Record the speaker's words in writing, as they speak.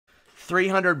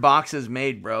300 boxes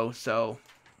made, bro. So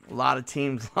a lot of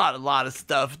teams, a lot of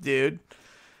stuff, dude.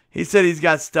 He said he's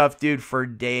got stuff, dude, for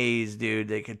days, dude.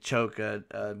 They could choke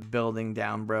a building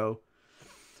down, bro.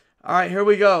 All right, here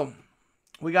we go.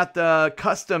 We got the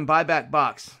custom buyback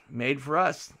box made for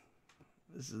us.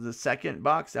 This is the second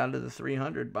box out of the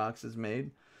 300 boxes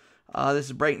made. This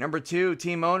is break number 2.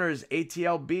 Team owners,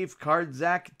 ATL Beef, Card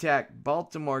Zack Attack,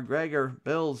 Baltimore, Gregor,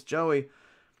 Bills, Joey,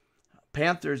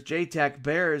 Panthers, J-Tac,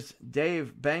 Bears,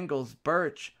 Dave, Bengals,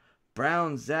 Birch,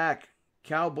 Browns, Zach,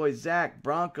 Cowboys, Zach,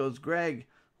 Broncos, Greg,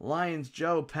 Lions,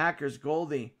 Joe, Packers,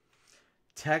 Goldie,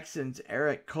 Texans,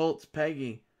 Eric, Colts,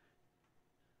 Peggy,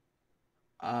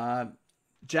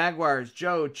 Jaguars,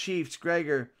 Joe, Chiefs,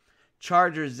 Gregor,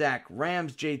 Chargers, Zach,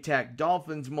 Rams, J-Tac,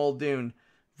 Dolphins, Muldoon,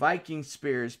 Vikings,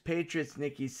 Spears, Patriots,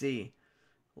 Nikki C,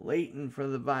 Leighton for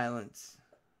the Violence.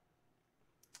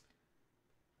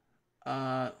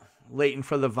 Leighton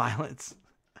for the Violence.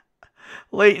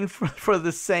 Leighton for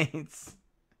the Saints.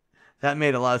 That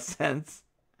made a lot of sense.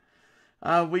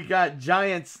 We got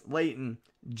Giants, Leighton,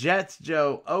 Jets,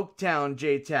 Joe, Oaktown,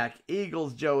 J-Tac,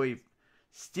 Eagles, Joey,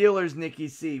 Steelers, Nikki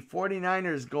C,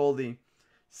 49ers, Goldie,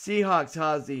 Seahawks,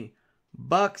 Hazy,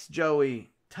 Bucks,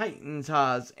 Joey, Titans,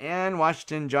 Haas, and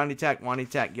Washington, Johnny Tac, Wani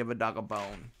Tac, give a dog a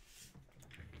bone.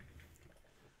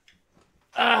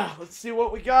 Let's see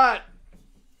what we got.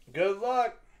 Good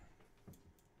luck.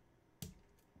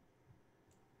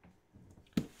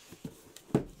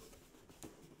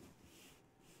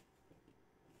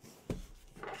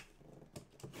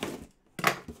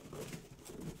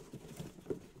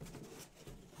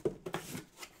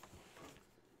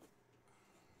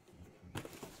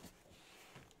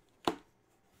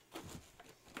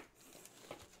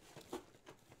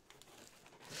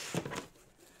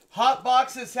 Hot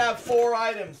boxes have 4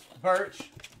 items, Birch.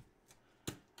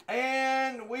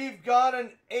 And we've got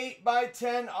an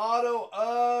 8x10 auto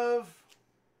of...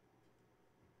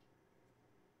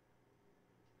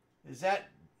 Who's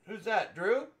that,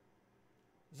 Drew?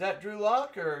 Is that Drew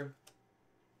Lock or...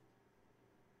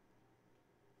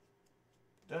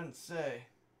 Doesn't say.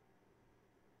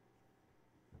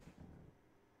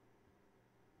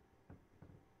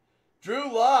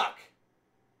 Drew Lock.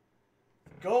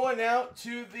 Going out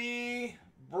to the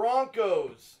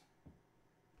Broncos.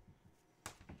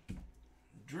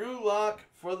 Drew Lock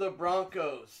for the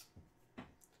Broncos.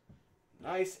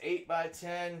 Nice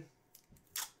 8x10.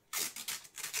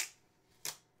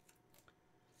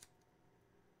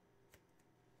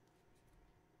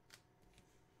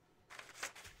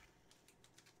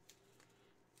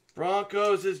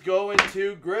 Broncos is going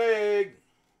to Greg.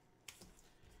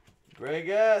 Greg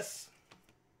S.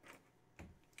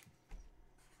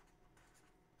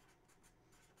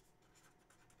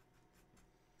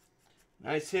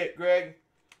 Nice hit, Greg.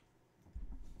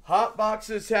 Hot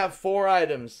boxes have 4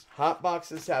 items. Hot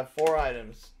boxes have 4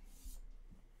 items.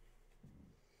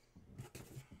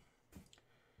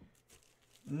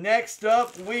 Next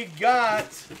up, we got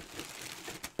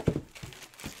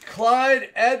Clyde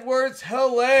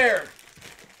Edwards-Helaire.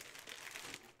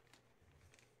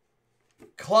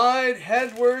 Clyde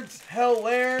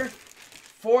Edwards-Helaire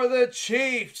for the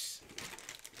Chiefs.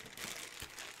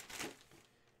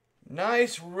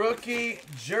 Nice rookie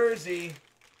jersey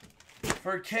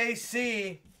for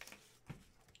KC.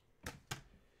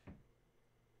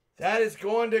 That is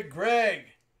going to Greg.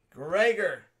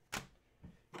 Gregor.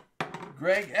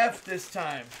 Greg F this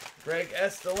time. Greg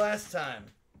S the last time.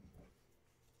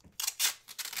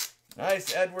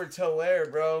 Nice Edwards-Helaire,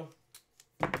 bro.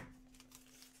 All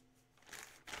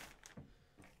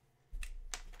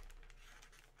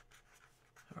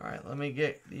right, let me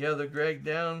get the other Greg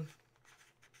down.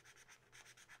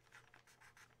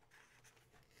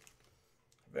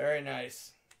 Very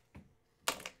nice.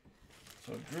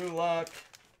 So Drew Lock,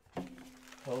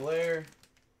 Helaire.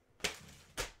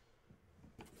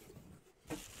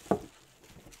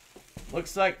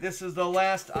 Looks like this is the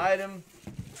last item.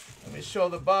 Let me show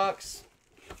the box.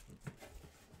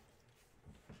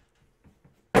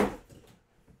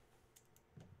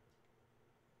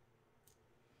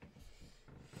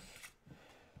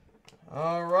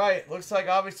 All right. Looks like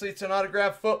obviously it's an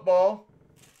autographed football.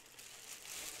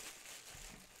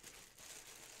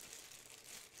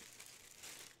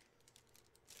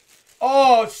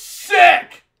 Oh,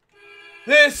 sick!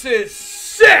 This is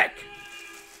sick!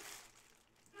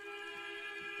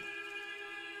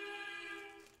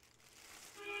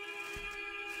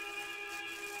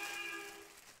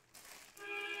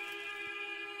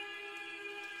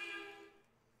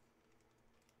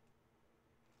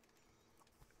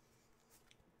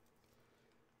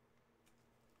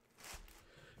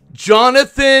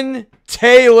 Jonathan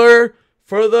Taylor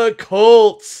For the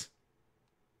Colts,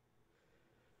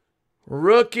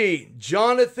 rookie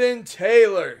Jonathan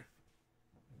Taylor.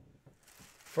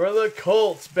 For the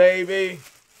Colts, baby.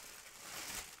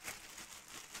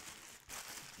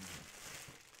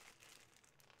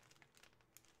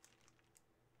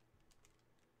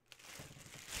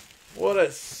 What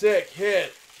a sick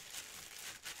hit.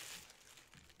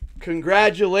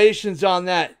 Congratulations on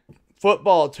that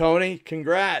football, Tony.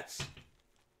 Congrats.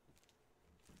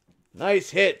 Nice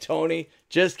hit, Tony.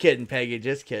 Just kidding, Peggy.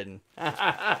 Just kidding.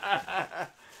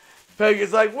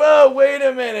 Peggy's like, whoa, wait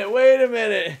a minute. Wait a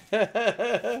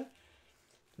minute.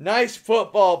 Nice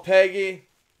football, Peggy.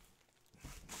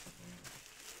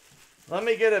 Let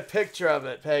me get a picture of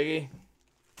it, Peggy.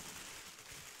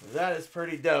 That is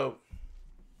pretty dope.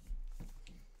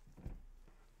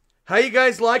 How you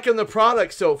guys liking the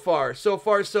product so far? So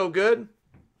far, so good?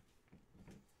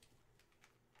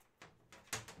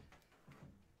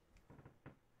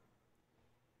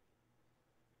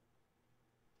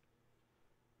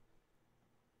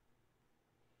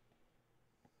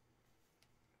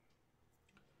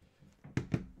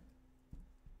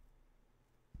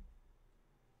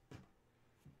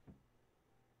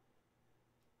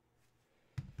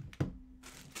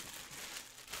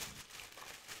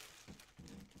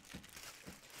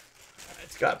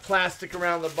 It's got plastic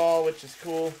around the ball, which is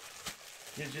cool.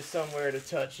 Gives you somewhere to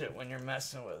touch it when you're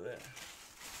messing with it.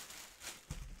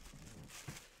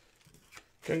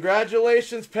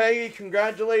 Congratulations, Peggy.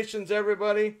 Congratulations,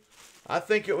 everybody. I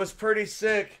think it was pretty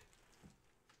sick.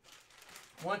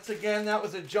 Once again, that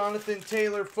was a Jonathan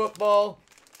Taylor football,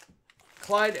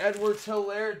 Clyde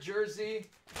Edwards-Helaire jersey,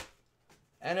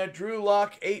 and a Drew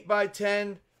Lock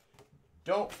 8x10.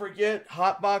 Don't forget,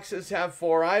 hot boxes have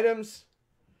 4 items.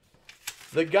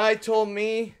 The guy told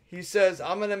me, he says,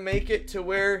 I'm going to make it to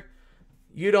where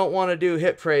you don't want to do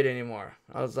Hit Parade anymore.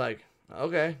 I was like,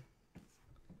 okay.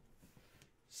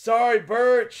 Sorry,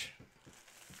 Birch.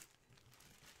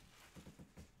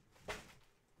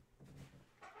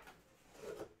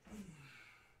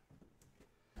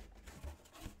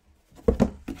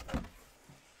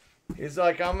 He's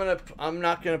like, I'm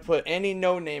not gonna put any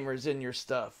no-namers in your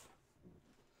stuff.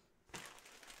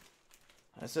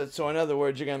 I said, so in other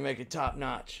words, you're gonna make it top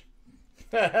notch.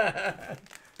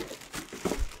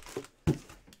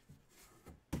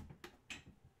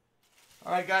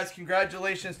 Alright guys,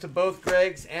 congratulations to both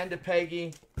Gregs and to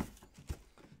Peggy.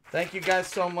 Thank you guys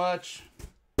so much.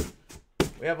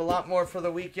 We have a lot more for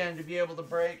the weekend to be able to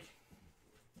break.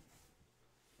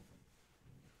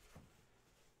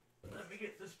 Let me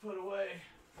get this put away.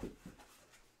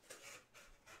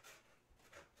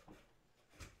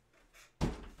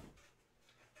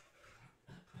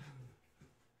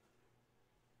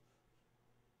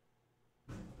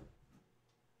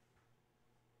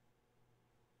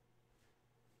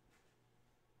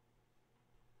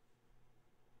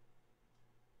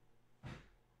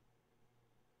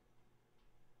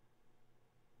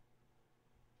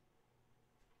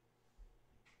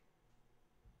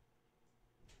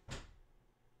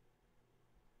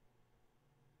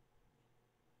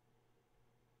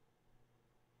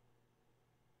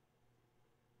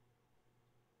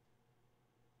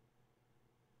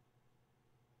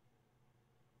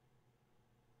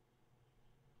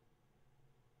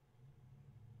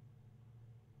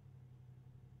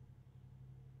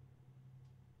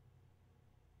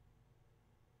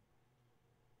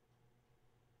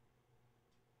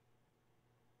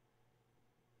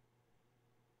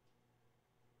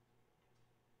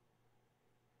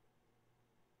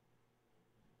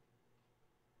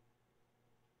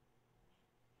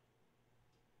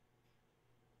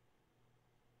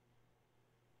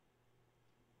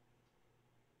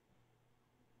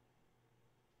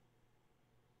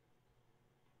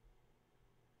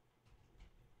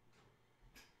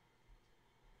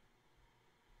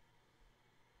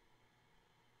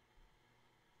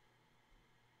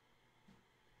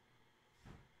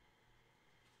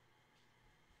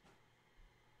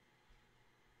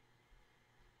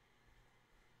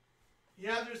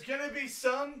 Yeah, there's gonna be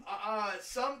some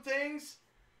things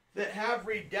that have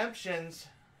redemptions,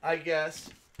 I guess.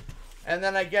 And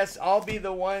then I guess I'll be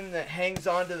the one that hangs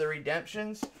on to the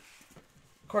redemptions.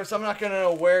 Of course, I'm not gonna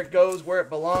know where it goes, where it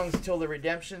belongs until the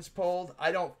redemption's pulled.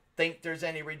 I don't think there's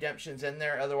any redemptions in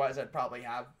there. Otherwise, I'd probably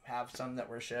have some that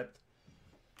were shipped.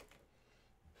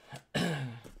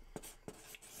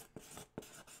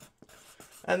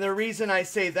 And the reason I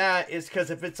say that is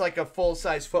because if it's like a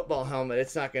full-size football helmet,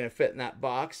 it's not going to fit in that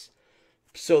box.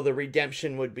 So the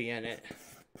redemption would be in it.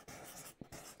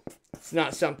 It's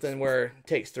not something where it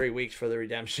takes 3 weeks for the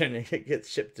redemption. It gets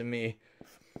shipped to me.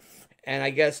 And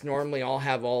I guess normally I'll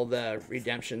have all the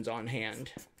redemptions on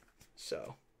hand.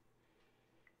 So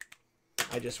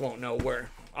I just won't know where,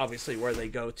 obviously, where they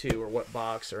go to or what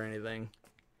box or anything.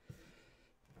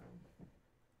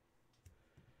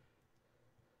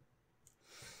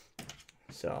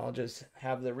 So I'll just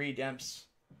have the redemps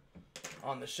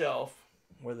on the shelf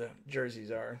where the jerseys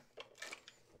are.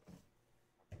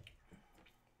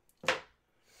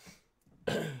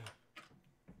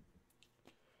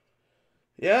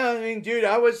 Yeah, I mean, dude,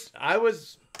 I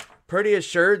was pretty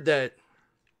assured that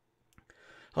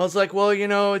I was like, well, you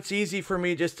know, it's easy for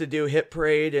me just to do Hit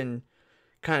Parade and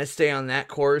kind of stay on that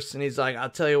course. And he's like, I'll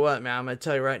tell you what, man, I'm going to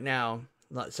tell you right now,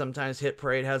 sometimes Hit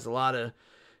Parade has a lot of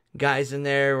guys in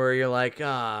there where you're like,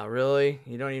 really?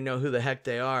 You don't even know who the heck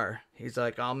they are. He's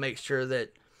like, I'll make sure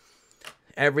that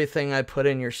everything I put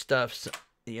in your stuff's,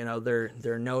 you know, they're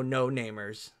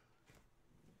no-namers.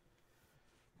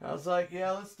 I was like,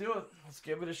 yeah, let's do it. Let's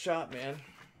give it a shot, man.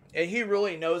 And he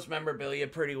really knows memorabilia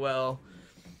pretty well.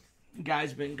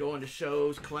 Guy's been going to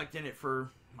shows, collecting it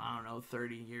for, I don't know,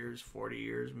 30 years, 40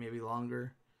 years, maybe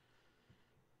longer.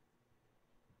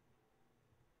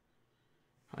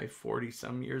 Probably 40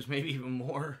 some years, maybe even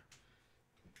more.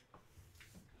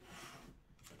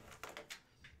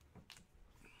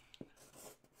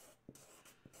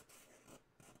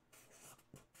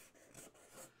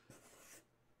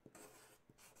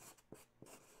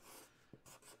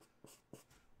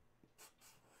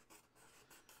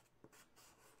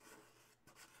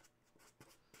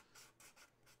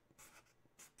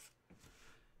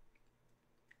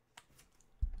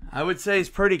 I would say he's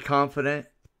pretty confident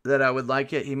that I would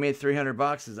like it. He made 300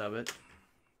 boxes of it.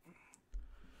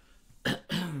 All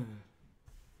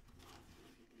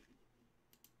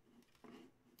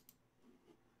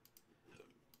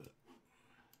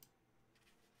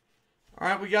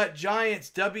right, we got Giants,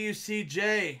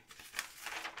 WCJ.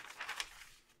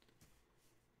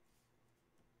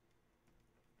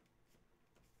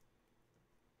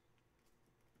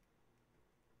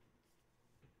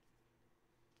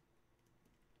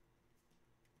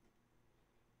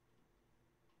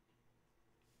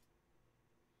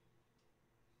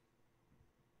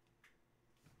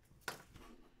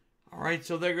 All right,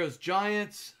 so there goes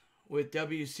Giants with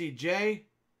WCJ.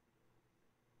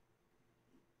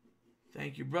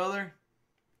 Thank you, brother.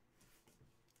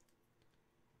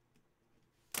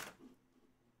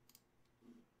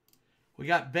 We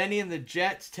got Benny and the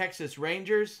Jets, Texas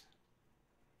Rangers.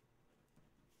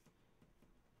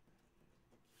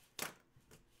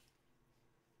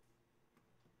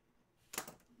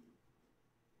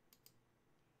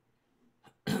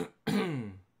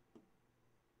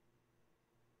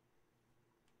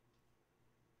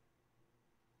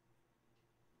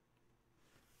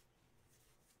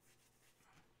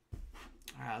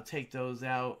 I'll take those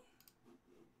out.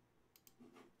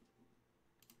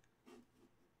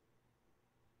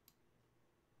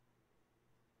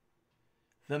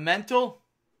 The mental?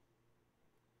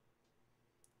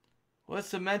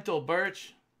 What's the mental,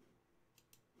 Birch?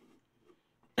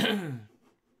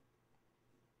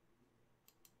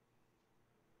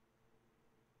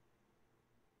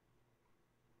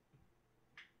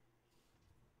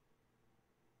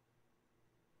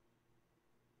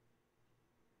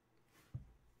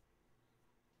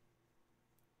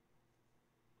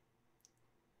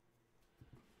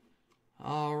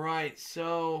 All right,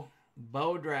 so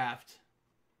Bow Draft.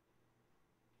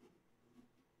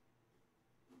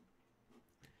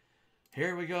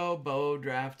 Here we go, Bow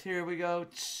Draft. Here we go.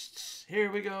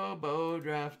 Here we go, Bow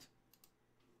Draft.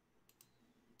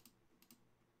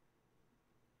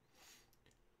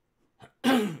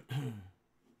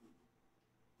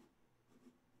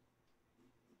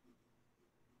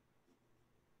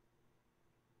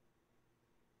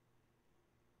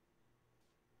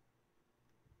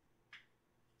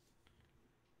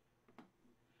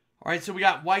 All right, so we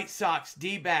got White Sox,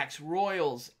 D-backs,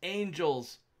 Royals,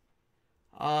 Angels,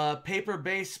 paper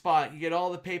base spot. You get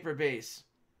all the paper base.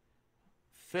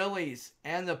 Phillies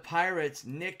and the Pirates,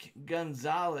 Nick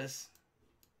Gonzalez.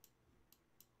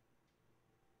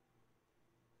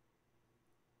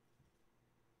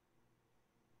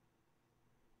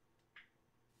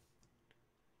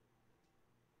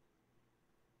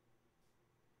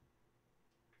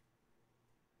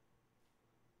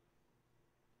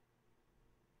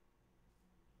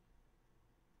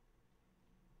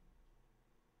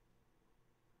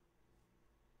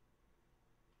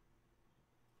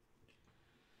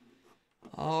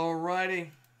 Alrighty,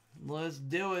 let's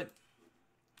do it.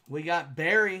 We got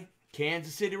Barry,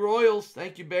 Kansas City Royals.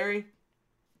 Thank you, Barry.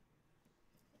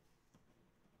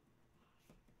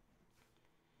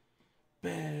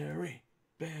 Barry.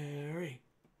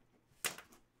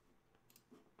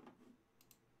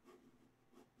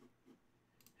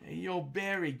 Hey, yo,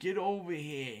 Barry, get over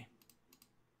here.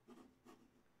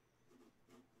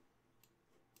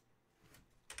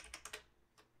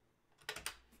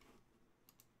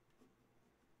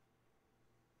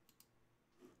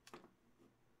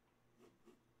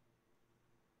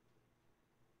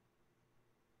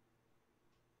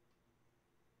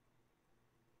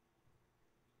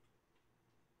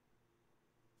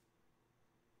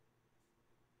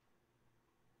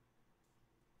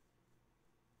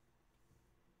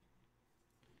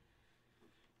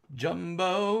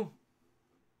 Jumbo.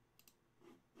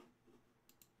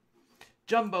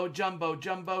 Jumbo, Jumbo,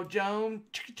 Jumbo, Joan.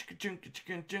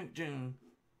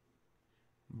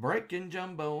 Breaking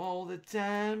Jumbo all the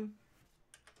time.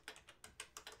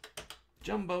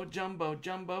 Jumbo, Jumbo,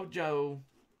 Jumbo, Joe.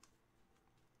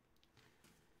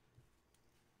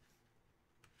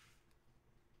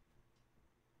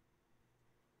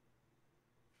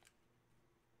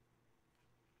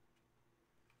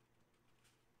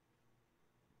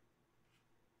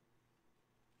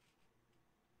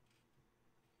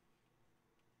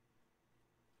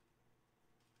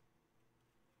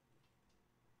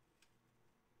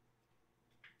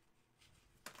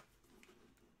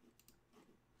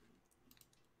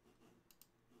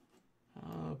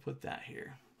 I'll put that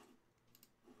here.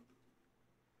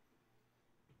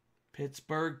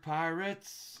 Pittsburgh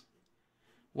Pirates.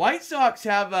 White Sox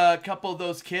have a couple of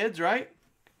those kids, right?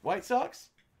 White Sox?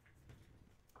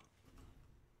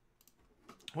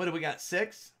 What do we got?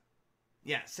 6?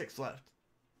 Yeah, 6 left.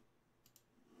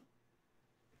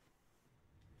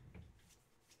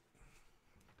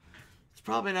 It's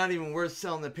probably not even worth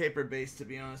selling the paper base, to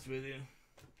be honest with you.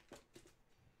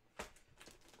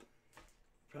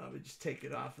 Probably just take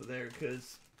it off of there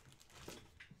because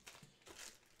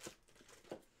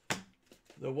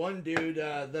the one dude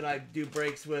that I do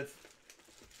breaks with,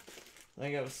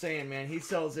 like I was saying, man, he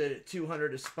sells it at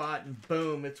 $200 a spot, and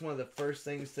boom, it's one of the first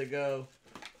things to go.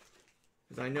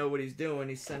 Because I know what he's doing.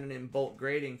 He's sending in bulk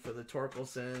grading for the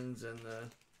Torkelsons and the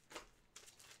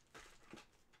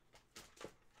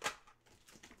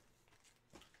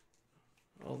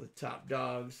all the top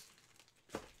dogs,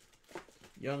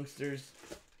 youngsters.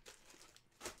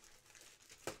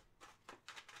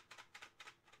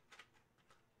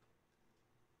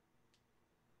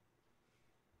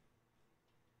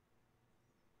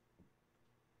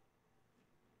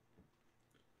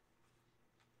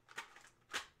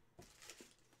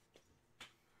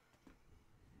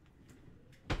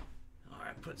 All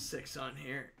right, put 6 on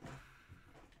here.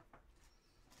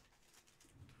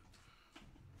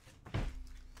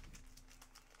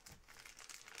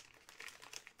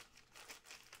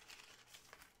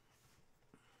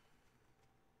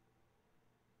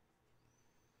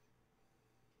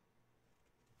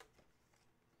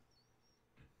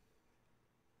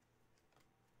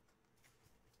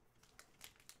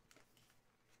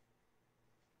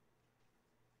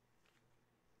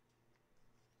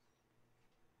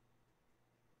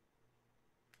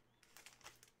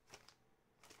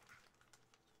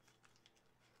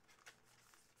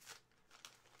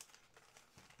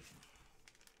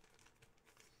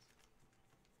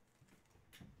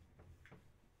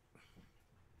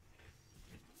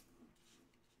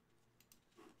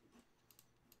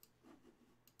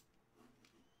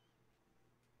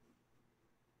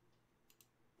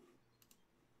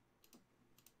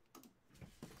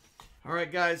 All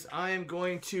right, guys, I am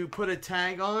going to put a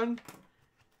tag on.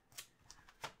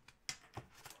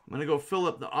 I'm going to go fill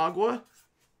up the agua.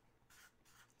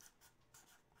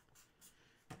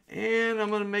 And I'm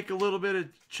going to make a little bit of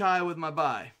chai with my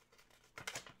bye.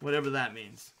 Whatever that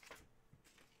means.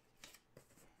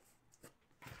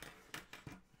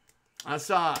 I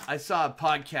saw a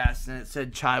podcast and it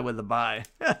said chai with a bye.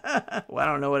 Well, I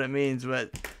don't know what it means, but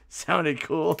it sounded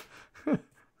cool.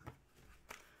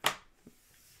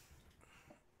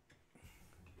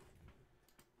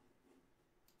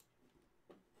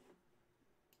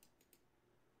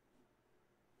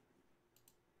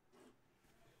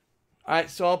 All right,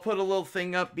 so I'll put a little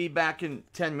thing up, be back in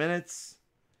 10 minutes.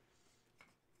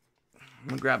 I'm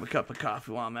going to grab a cup of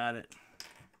coffee while I'm at it.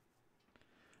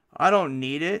 I don't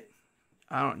need it.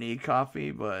 I don't need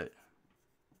coffee, but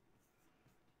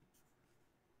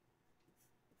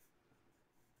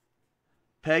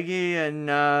Peggy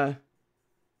and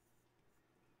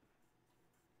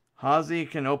Hazy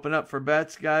can open up for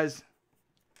bets, guys.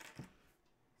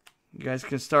 You guys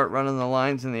can start running the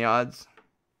lines and the odds.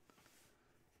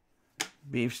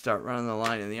 Beef, start running the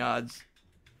line and the odds.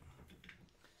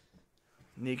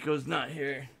 Nico's not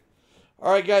here.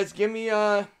 All right, guys, give me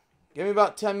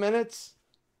about 10 minutes.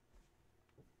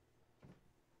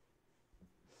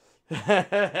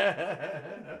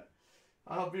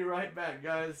 I'll be right back,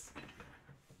 guys.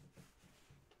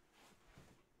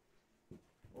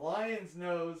 Lions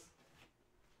knows.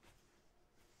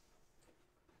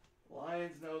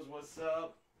 Lions knows what's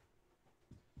up.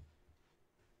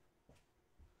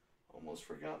 Almost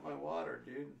forgot my water,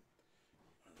 dude.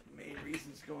 One of the main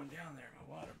reasons going down there,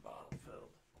 my water bottle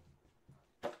filled.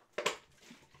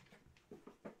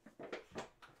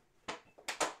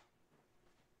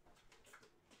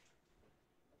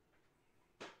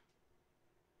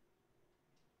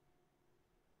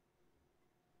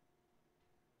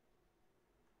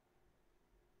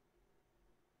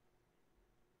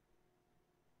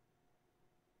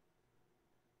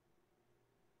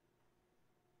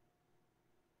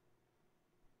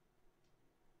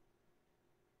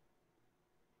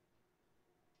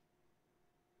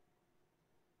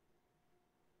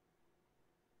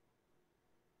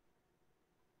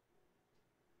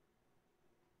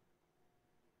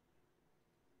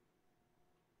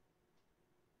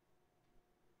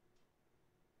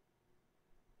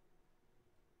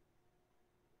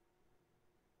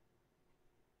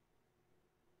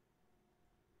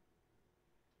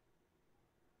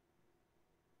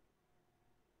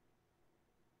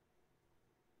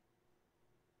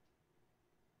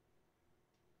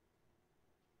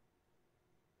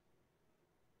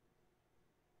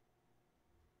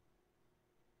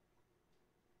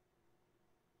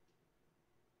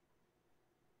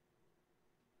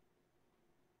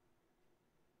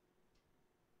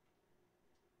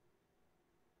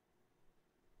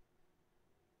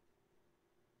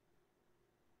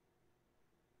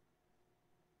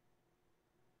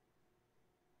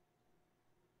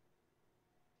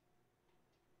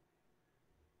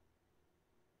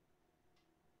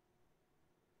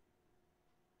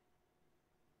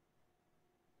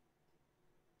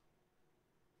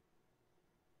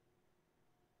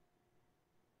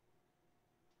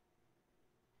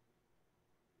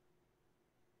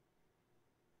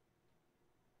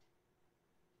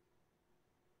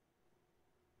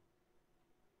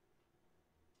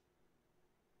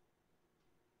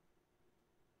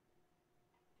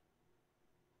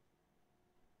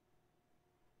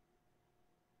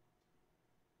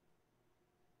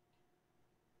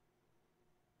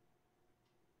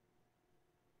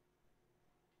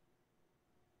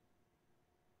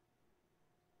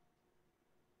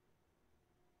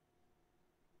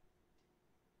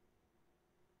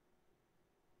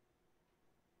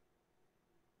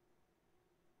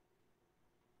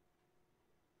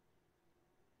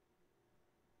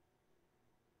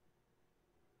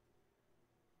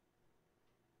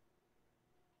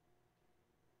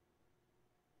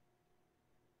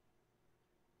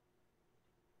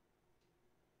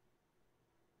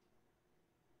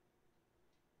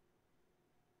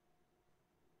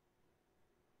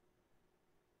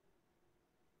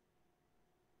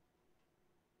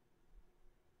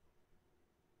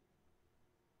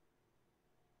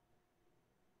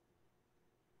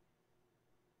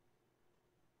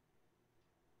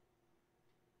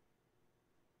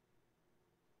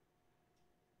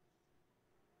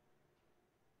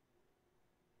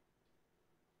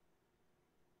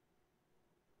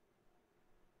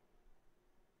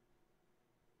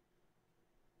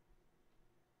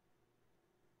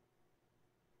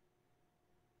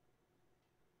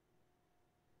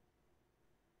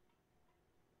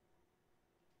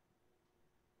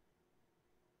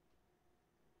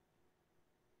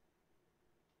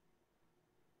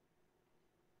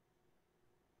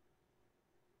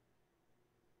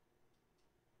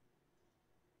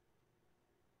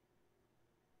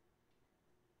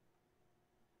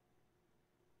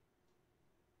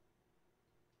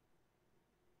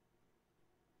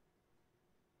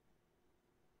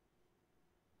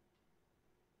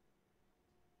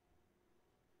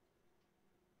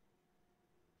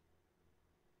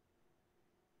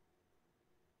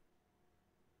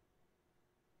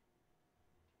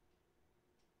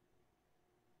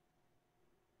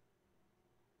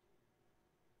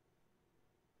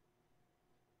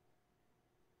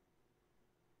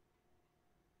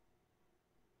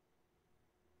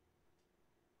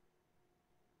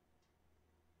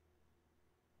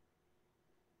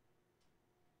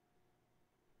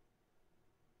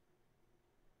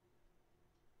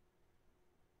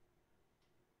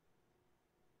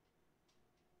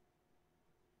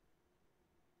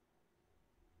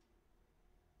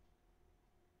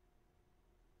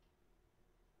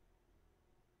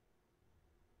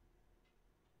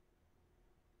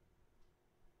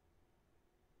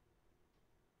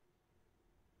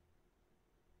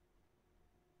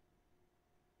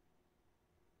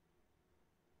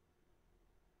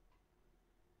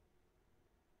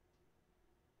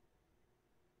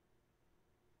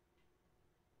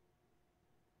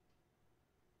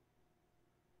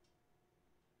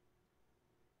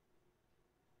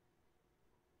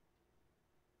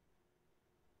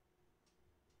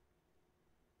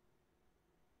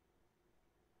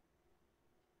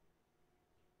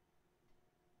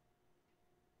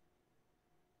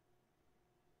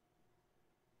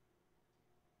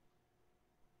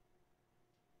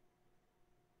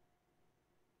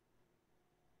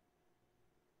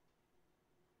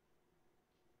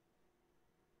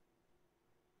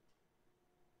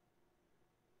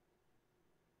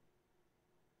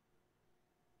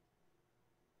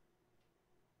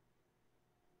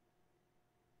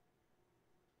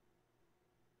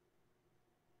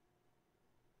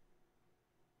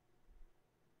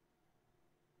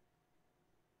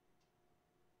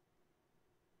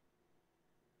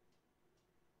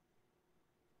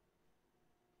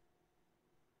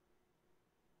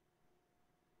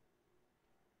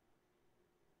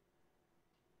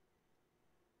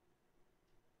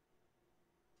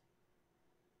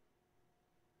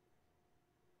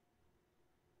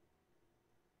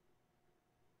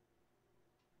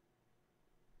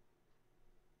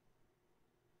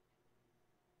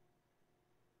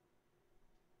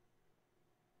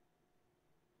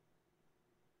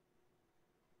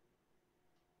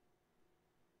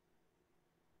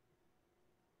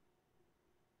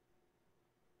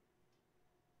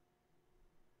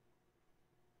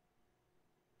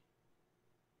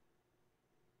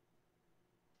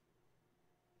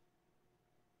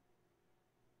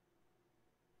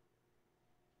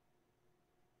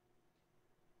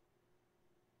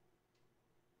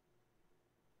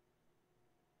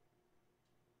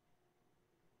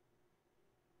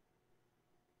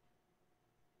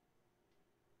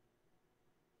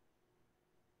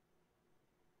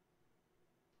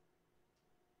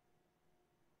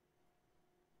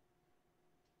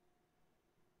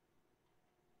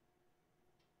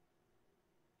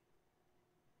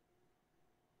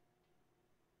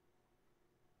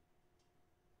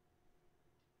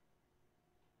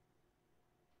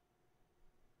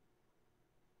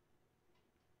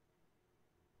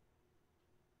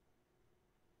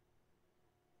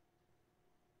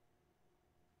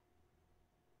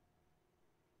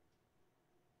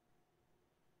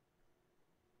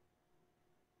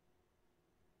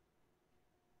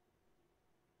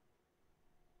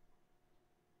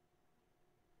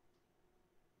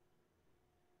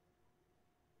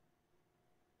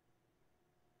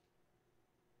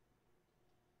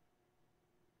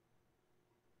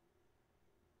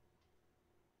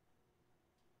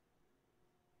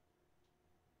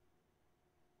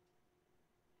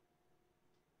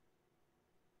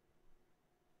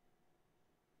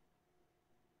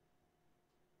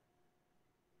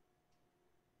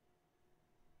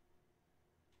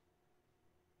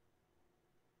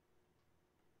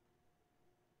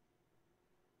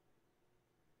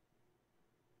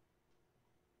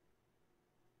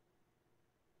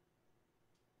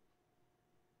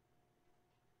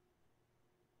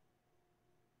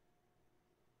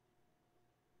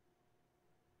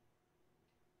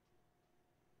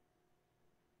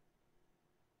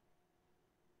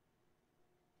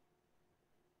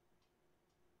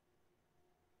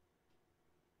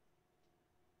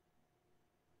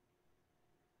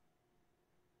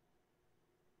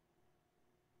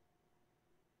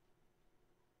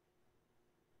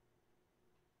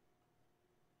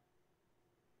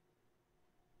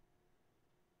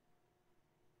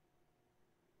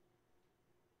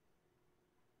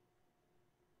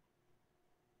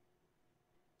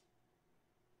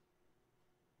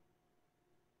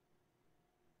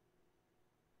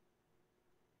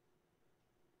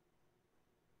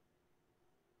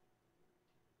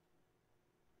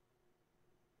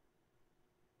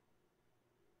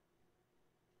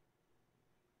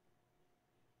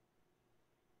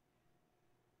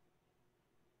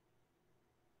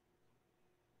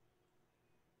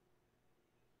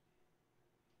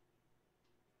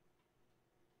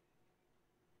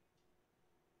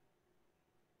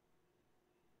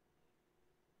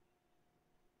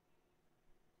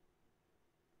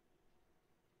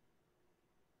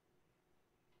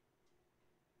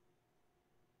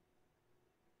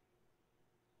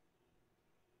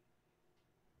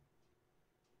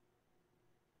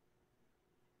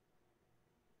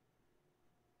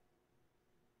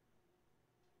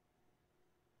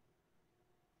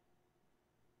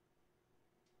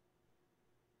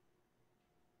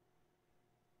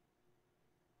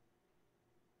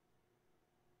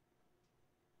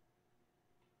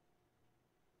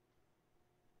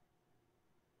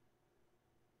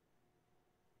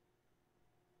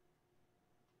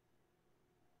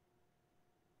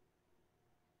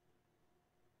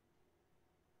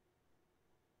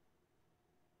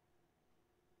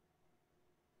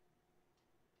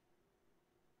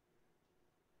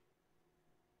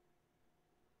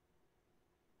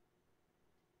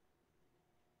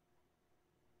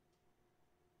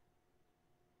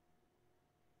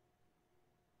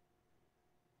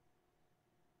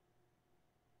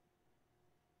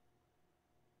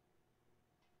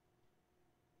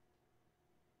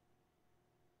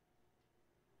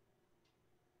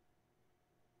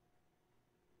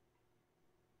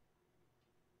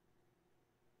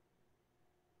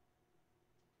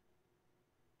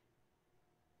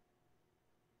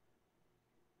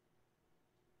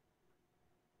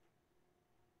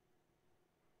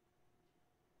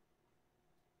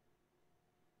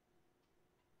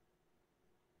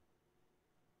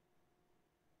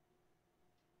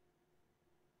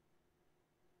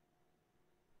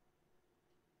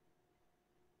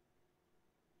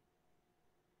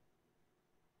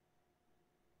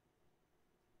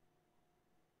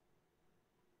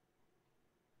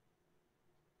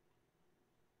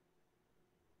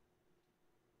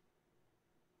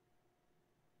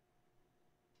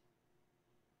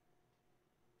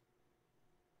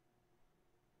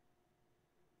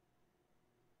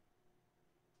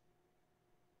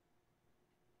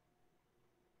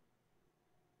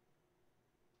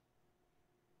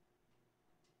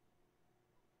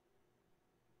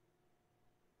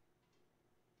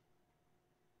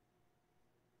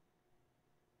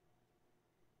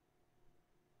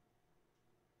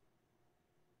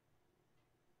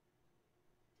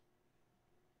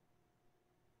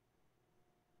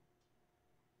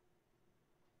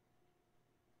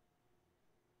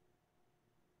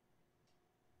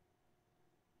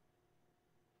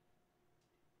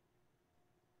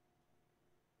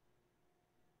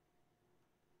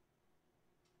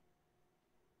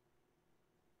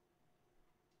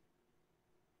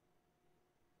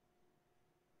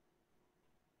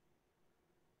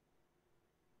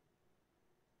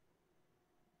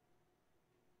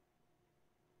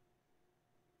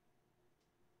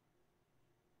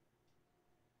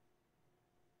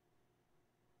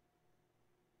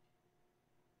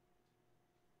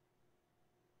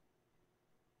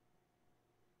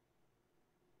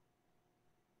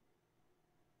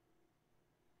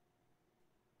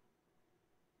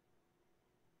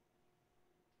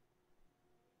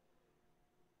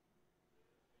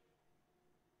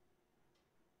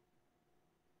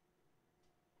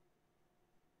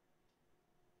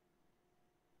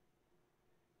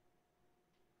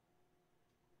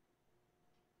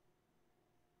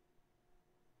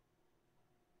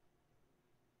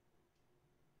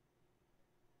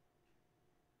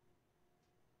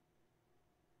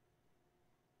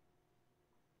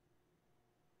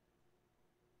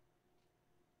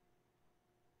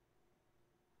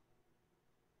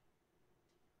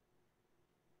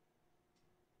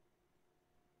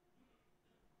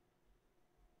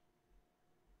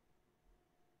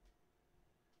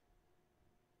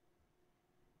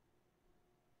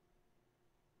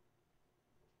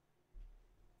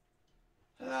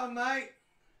 Hello, mate.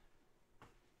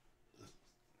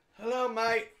 Hello,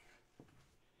 mate.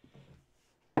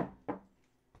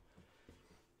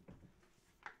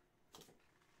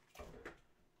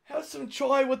 Have some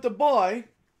chai with the boy.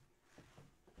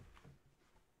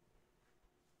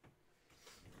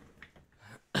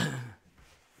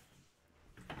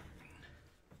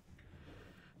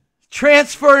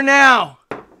 Transfer now.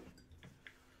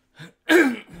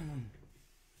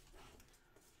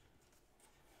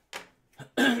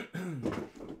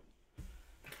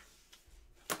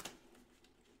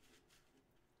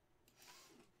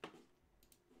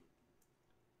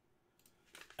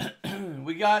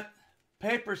 We got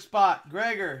Paper Spot,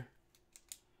 Gregor.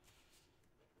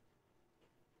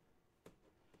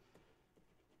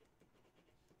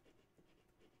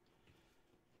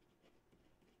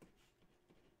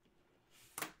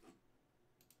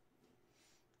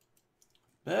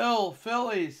 Bill,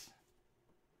 Phillies.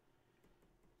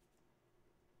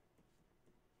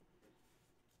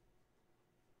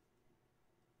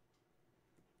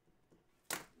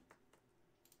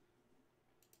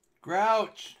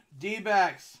 Grouch,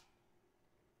 D-backs.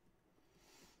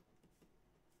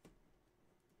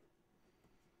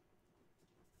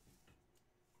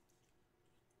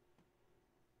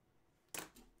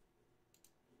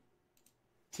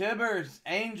 Tibbers,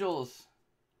 Angels.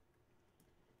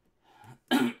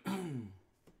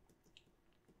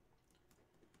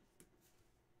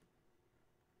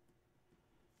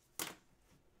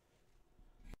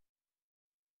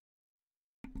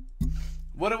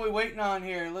 What are we waiting on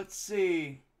here? Let's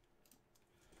see.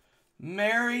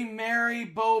 Mary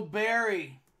Bo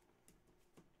Berry.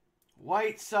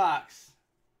 White Sox.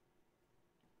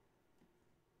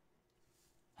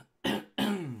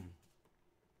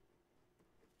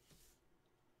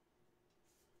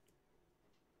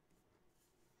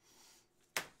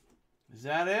 Is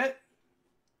that it?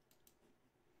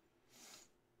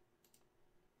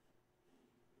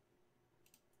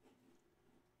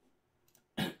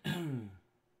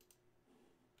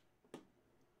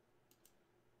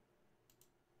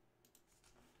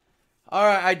 All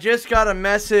right, I just got a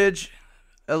message.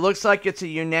 It looks like it's a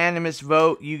unanimous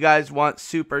vote. You guys want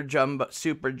Super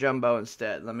Jumbo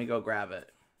instead. Let me go grab it.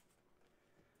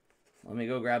 Let me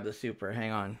go grab the Super.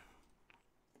 Hang on.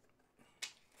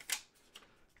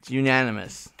 It's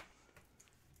unanimous.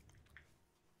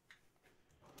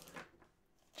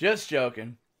 Just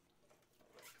joking.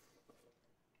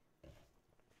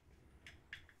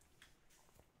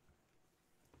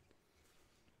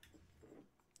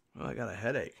 Oh, I got a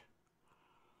headache.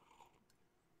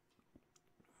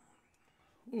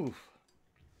 Oof.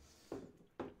 Well,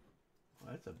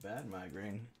 that's a bad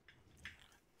migraine.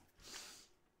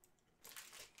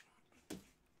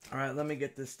 All right, let me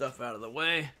get this stuff out of the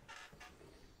way.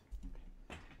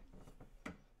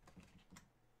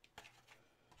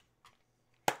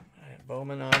 All right,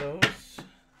 Bowman Autos. These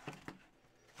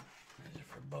are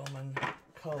for Bowman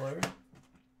Color.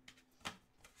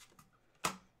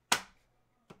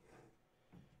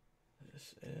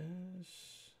 This is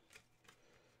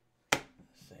the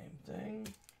same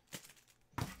thing.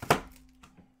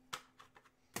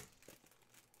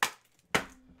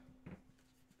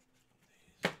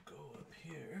 These go up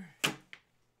here.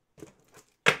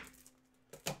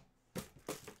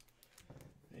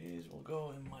 These will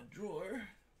go in my drawer.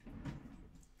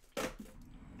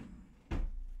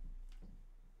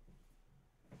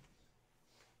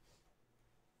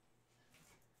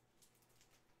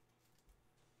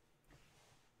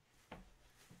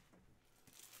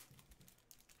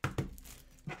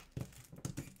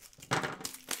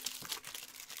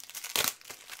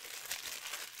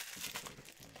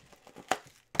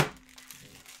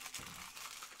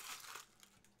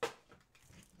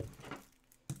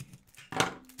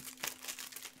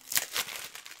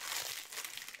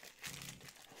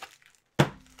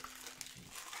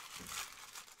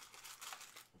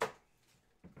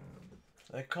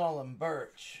 They call him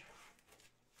Birch.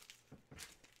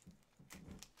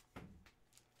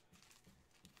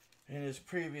 In his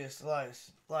previous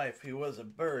life, he was a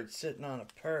bird sitting on a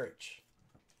perch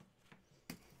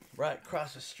right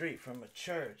across the street from a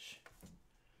church.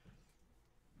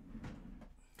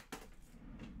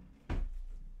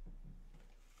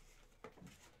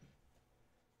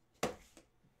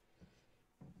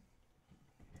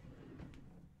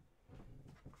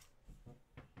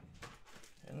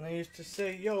 And they used to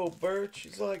say, "Yo, Birch."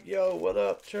 He's like, "Yo, what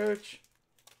up, church?"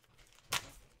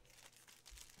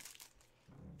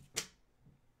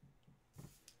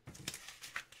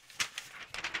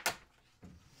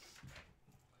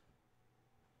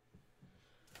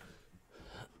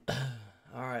 All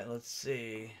right, let's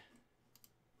see.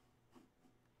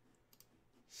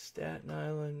 Staten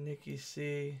Island, Nikki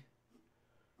C.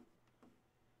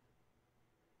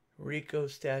 Rico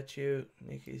statute.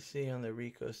 Nikki C on the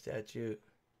Rico statute.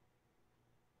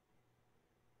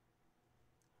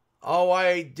 Oh,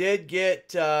 I did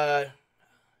get some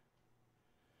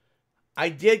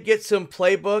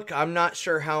playbook. I'm not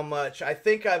sure how much. I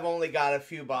think I've only got a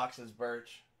few boxes,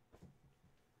 Birch.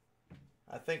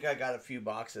 I think I got a few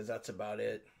boxes. That's about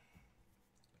it.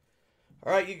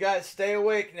 All right, you guys, stay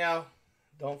awake now.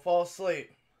 Don't fall asleep.